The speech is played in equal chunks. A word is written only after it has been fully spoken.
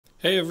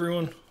Hey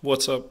everyone,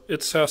 what's up?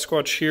 It's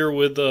Sasquatch here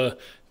with a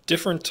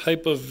different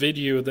type of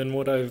video than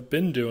what I've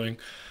been doing.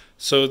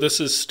 So this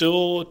is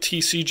still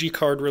TCG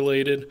card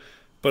related,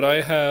 but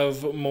I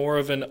have more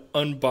of an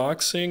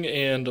unboxing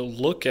and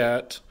look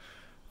at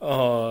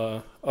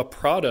a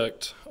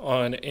product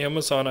on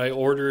Amazon. I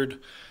ordered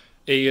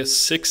a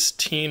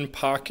 16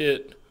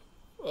 pocket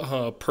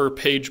per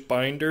page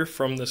binder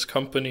from this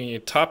company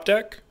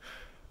TopDeck.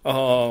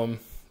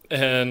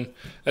 And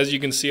as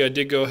you can see, I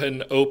did go ahead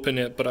and open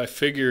it, but I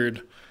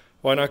figured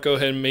why not go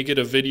ahead and make it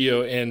a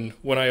video, and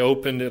when I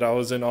opened it I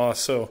was in awe,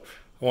 so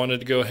I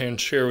wanted to go ahead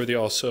and share with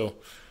y'all. So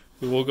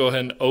we will go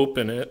ahead and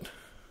open it.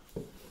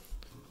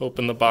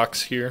 Open the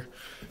box here,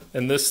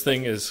 and this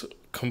thing is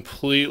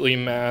completely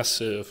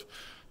massive.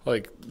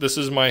 Like, this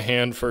is my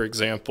hand, for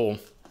example.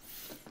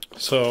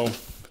 So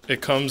it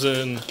comes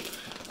in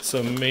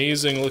some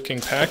amazing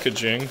looking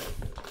packaging.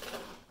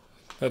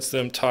 That's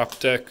them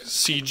TopDeck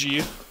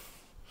CG.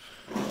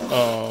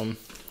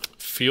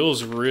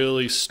 Feels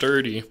really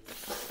sturdy.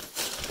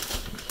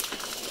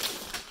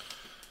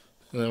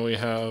 And then we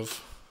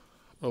have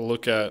a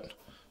look at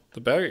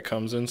the bag it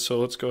comes in. So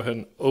let's go ahead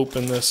and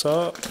open this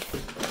up.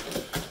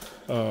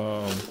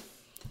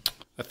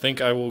 I think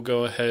I will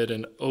go ahead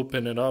and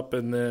open it up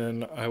and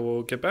then I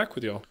will get back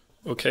with y'all.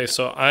 Okay,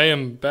 so I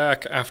am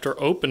back after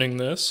opening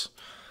this.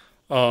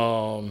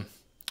 I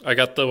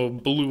got the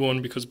blue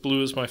one because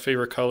blue is my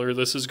favorite color.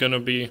 This is going to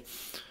be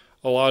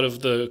a lot of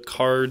the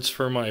cards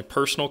for my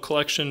personal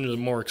collection, the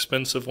more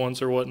expensive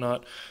ones or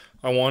whatnot.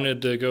 I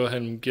wanted to go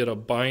ahead and get a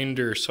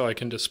binder so I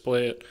can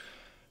display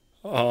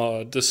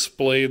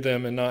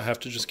them and not have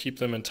to just keep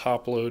them in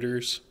top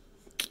loaders.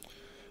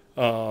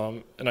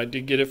 And I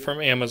did get it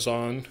from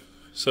Amazon.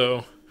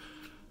 So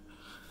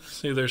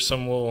see, there's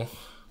some little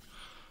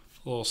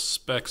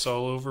specks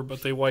all over,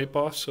 but they wipe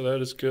off, so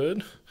that is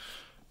good.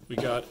 We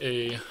got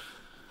a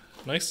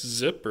nice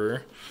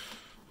zipper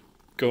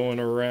going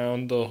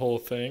around the whole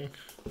thing.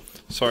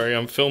 Sorry,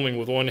 I'm filming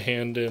with one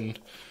hand and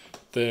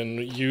then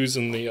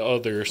using the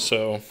other,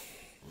 so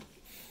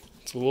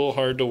it's a little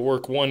hard to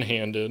work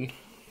one-handed.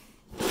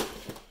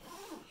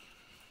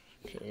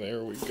 Okay,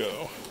 there we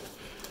go.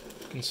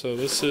 And so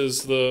this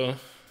is the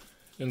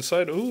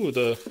inside. Ooh,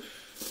 the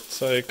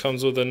side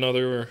comes with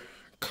another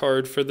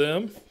card for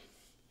them.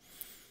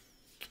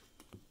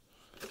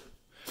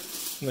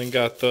 And then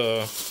got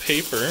the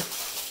paper.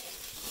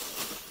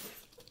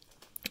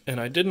 And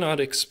I did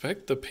not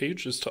expect the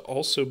pages to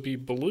also be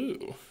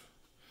blue.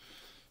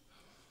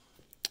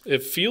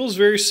 It feels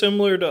very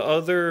similar to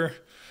other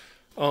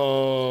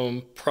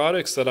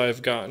products that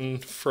I've gotten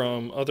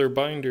from other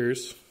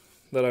binders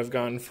that I've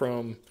gotten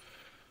from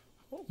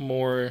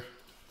more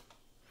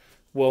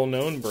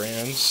well-known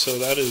brands. So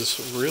that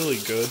is really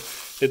good.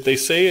 They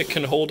say it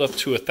can hold up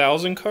to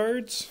 1,000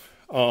 cards.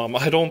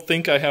 I don't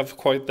think I have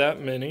quite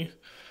that many.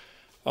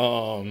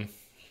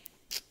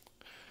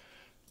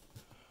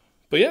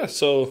 But yeah,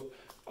 so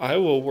I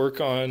will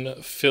work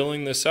on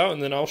filling this out,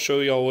 and then I'll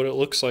show y'all what it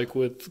looks like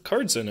with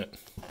cards in it.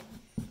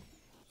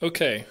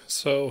 Okay,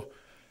 so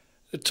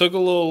it took a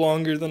little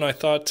longer than I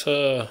thought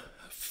to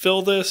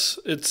fill this.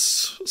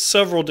 It's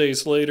several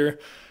days later,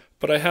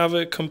 but I have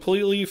it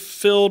completely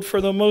filled for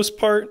the most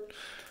part.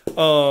 It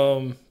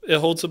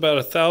holds about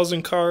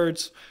 1,000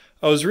 cards.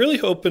 I was really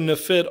hoping to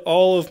fit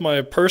all of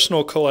my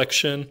personal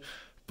collection,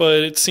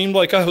 but it seemed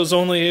like I was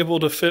only able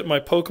to fit my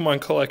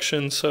Pokemon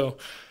collection, so...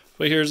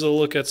 But here's a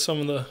look at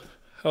some of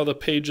how the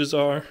pages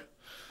are.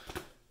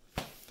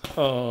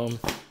 And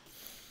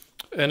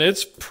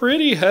it's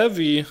pretty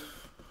heavy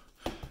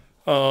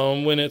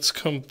when it's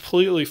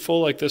completely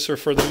full like this, or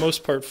for the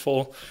most part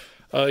full.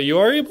 You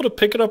are able to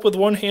pick it up with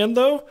one hand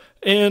though,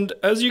 and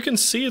as you can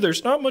see,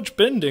 there's not much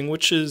bending,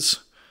 which is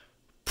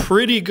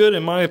pretty good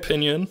in my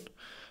opinion.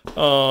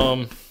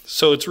 So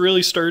it's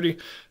really sturdy.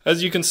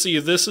 As you can see,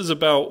 this is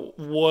about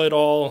what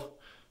all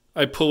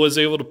I was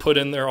able to put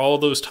in there, all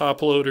those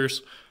top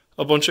loaders.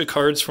 A bunch of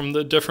cards from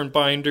the different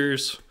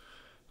binders.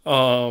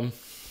 But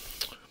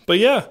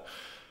yeah,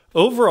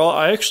 overall,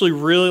 I actually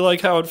really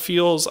like how it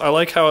feels. I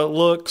like how it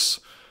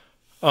looks.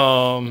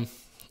 I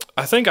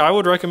think I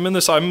would recommend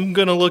this. I'm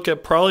going to look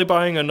at probably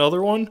buying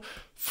another one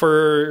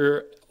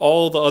for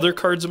all the other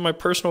cards in my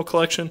personal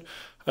collection.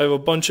 I have a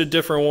bunch of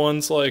different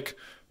ones, like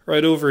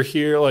right over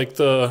here, like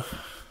I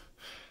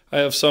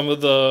have some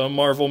of the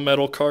Marvel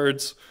metal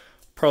cards.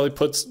 Probably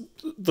puts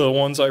the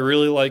ones I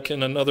really like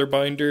in another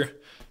binder.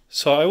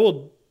 So I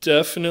will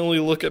definitely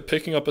look at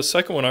picking up a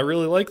second one. I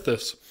really like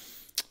this.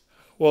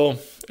 Well,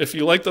 if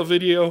you like the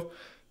video,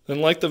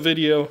 then like the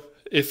video.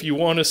 If you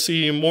want to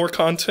see more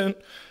content,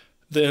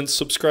 then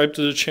subscribe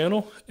to the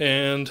channel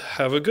and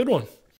have a good one.